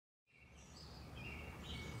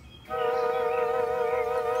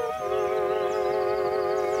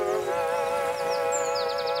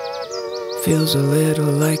Feels a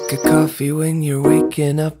little like a coffee when you're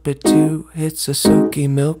waking up at 2. It's a silky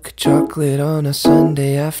milk chocolate on a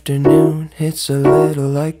Sunday afternoon. It's a little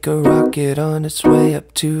like a rocket on its way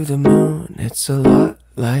up to the moon. It's a lot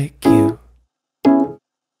like you.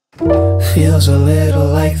 Feels a little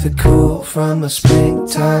like the cool from a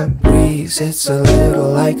springtime breeze. It's a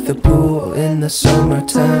little like the pool in the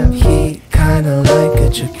summertime heat. Kinda like a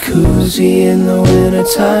jacuzzi in the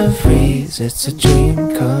wintertime freeze. It's a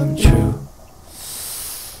dream come true.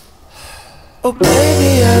 Oh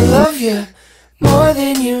baby, I love you more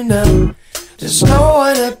than you know. There's no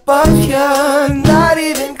one above you, not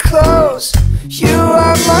even close. You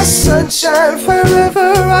are my sunshine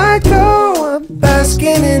wherever I go. I'm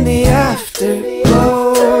basking in the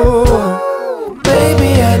afterglow.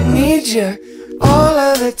 Baby, I need you all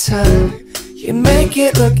of the time. You make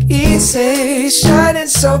it look easy, shining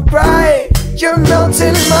so bright. You're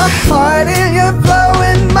melting my heart and you're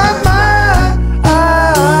blowing my mind.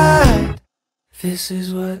 This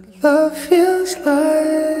is what love feels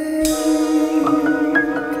like.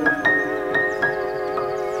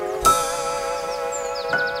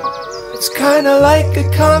 It's kinda like a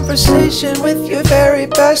conversation with your very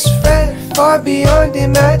best friend. Far beyond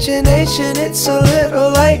imagination, it's a little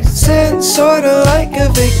like sin. Sorta like a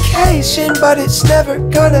vacation, but it's never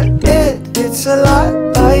gonna end. It's a lot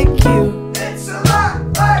like you.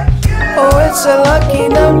 Oh, it's a lucky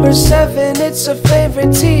number 7, it's a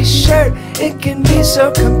favorite t-shirt. It can be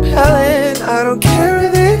so compelling, I don't care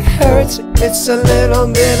if it hurts. It's a little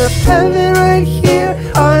bit of heaven right here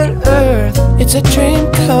on earth. It's a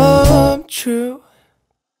dream come true.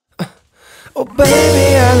 Oh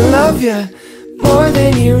baby, I love you more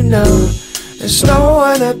than you know. There's no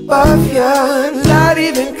one above you, not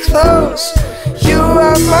even close. You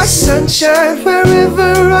are my sunshine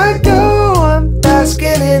wherever I go. I'm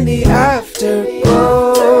basking in the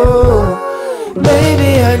afterglow.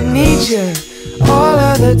 Baby, I need you all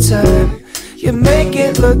of the time. You make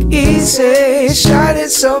it look easy, shining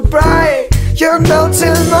so bright. You're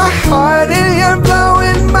melting my heart and you're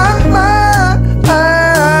blowing my mind.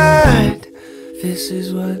 This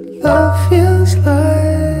is what love feels like.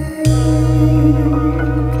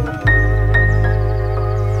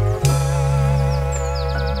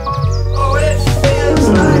 Oh, it feels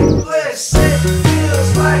like bliss. It feels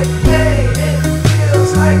like pain. It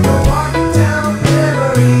feels like a walk down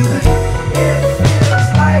memory lane. It feels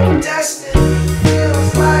like destiny. It feels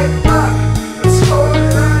like luck. It's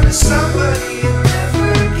holding on to somebody and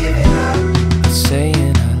never giving up.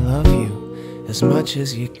 Saying I love you as much as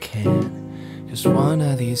you can. Just one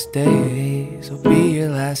of these days will be your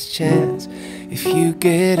last chance. If you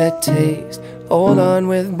get a taste, hold on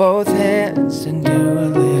with both hands and do a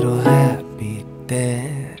little happy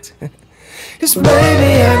dance. 'Cause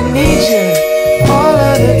baby, I need you all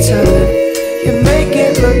of the time. You make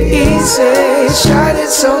it look easy, shining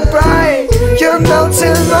so bright. You're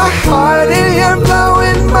melting my heart and you're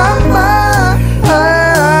blowing my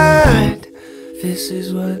mind. This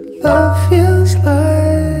is what love feels like.